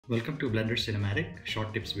Welcome to Blender Cinematic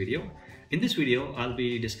Short Tips video. In this video, I'll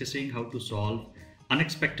be discussing how to solve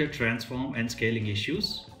unexpected transform and scaling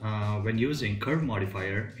issues when using curve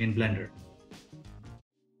modifier in Blender.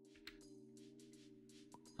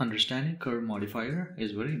 Understanding curve modifier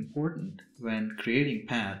is very important when creating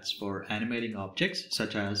paths for animating objects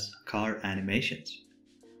such as car animations.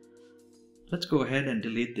 Let's go ahead and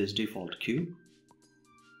delete this default cube.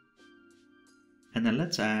 And then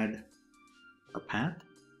let's add a path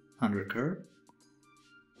under curve,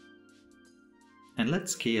 and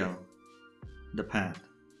let's scale the path.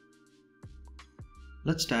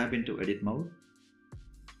 Let's tab into edit mode.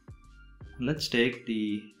 Let's take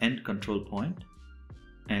the end control point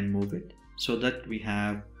and move it so that we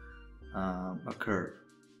have a curve.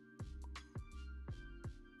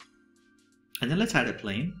 And then let's add a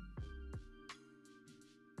plane,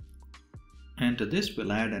 and to this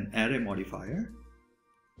we'll add an array modifier.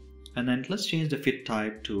 And then let's change the fit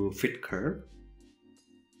type to fit curve,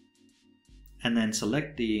 and then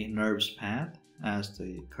select the NURBS path as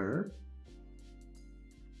the curve,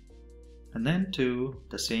 and then to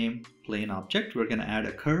the same plane object we're going to add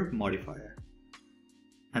a curve modifier,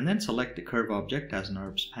 and then select the curve object as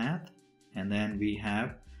NURBS path, and then we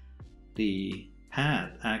have the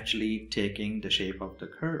path actually taking the shape of the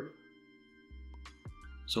curve.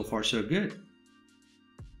 So far so good.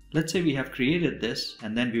 Let's say we have created this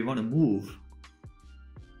and then we want to move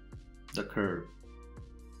the curve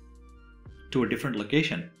to a different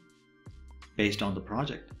location based on the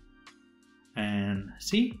project. And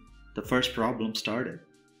see, the first problem started.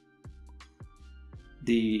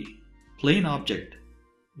 The plane object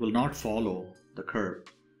will not follow the curve.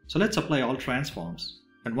 So let's apply all transforms.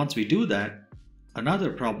 And once we do that,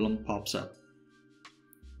 another problem pops up,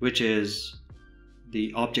 which is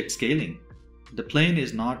the object scaling. The plane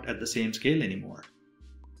is not at the same scale anymore.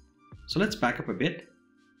 So let's back up a bit.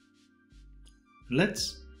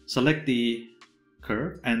 Let's select the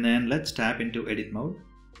curve and then let's tap into edit mode.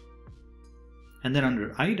 And then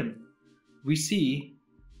under item, we see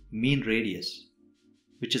mean radius,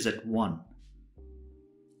 which is at 1.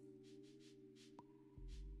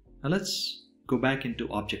 Now let's go back into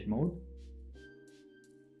object mode.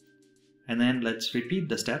 And then let's repeat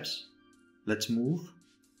the steps. Let's move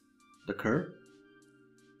the curve.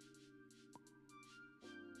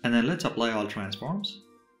 And then let's apply all transforms.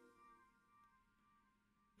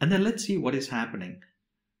 And then let's see what is happening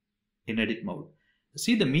in edit mode.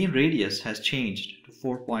 See, the mean radius has changed to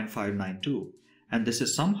 4.592, and this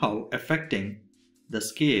is somehow affecting the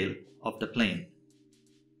scale of the plane.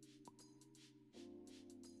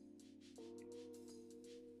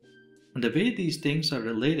 And the way these things are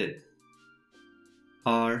related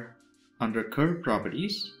are under curve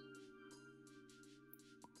properties.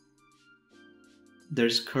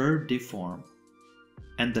 There's curve deform,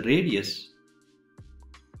 and the radius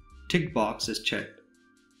tick box is checked.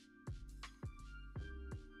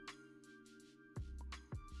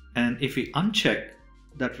 And if we uncheck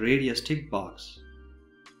that radius tick box,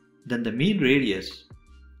 then the mean radius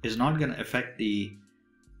is not going to affect the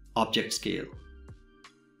object scale.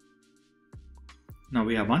 Now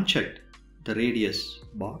we have unchecked the radius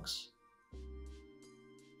box,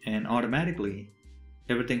 and automatically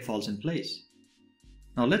everything falls in place.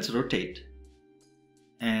 Now let's rotate,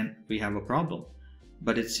 and we have a problem,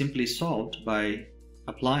 but it's simply solved by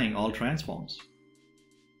applying all transforms.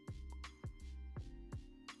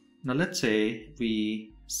 Now let's say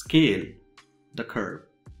we scale the curve.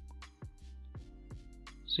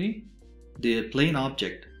 See, the plane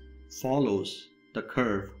object follows the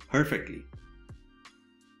curve perfectly.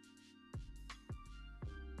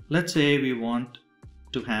 Let's say we want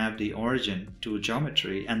to have the origin to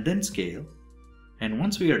geometry and then scale. And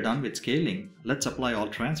once we are done with scaling, let's apply all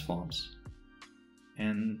transforms.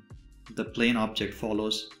 And the plane object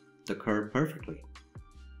follows the curve perfectly.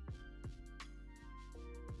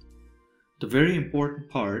 The very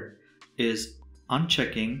important part is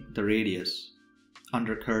unchecking the radius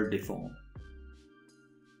under curve deform.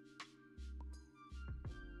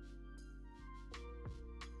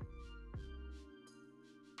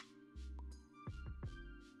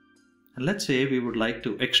 And let's say we would like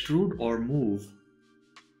to extrude or move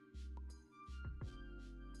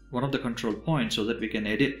one of the control points so that we can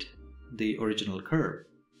edit the original curve.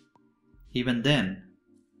 Even then,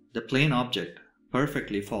 the plane object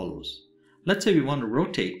perfectly follows. Let's say we want to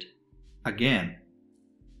rotate again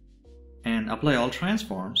and apply all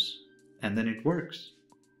transforms, and then it works.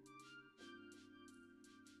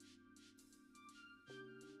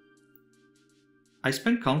 I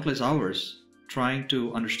spent countless hours trying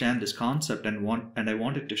to understand this concept and I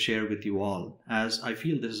wanted to share with you all, as I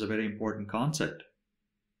feel this is a very important concept.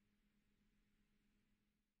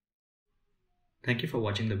 Thank you for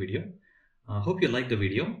watching the video. Hope you liked the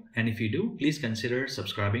video, and if you do, please consider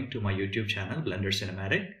subscribing to my YouTube channel, Blender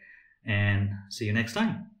Cinematic, and see you next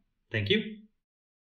time. Thank you.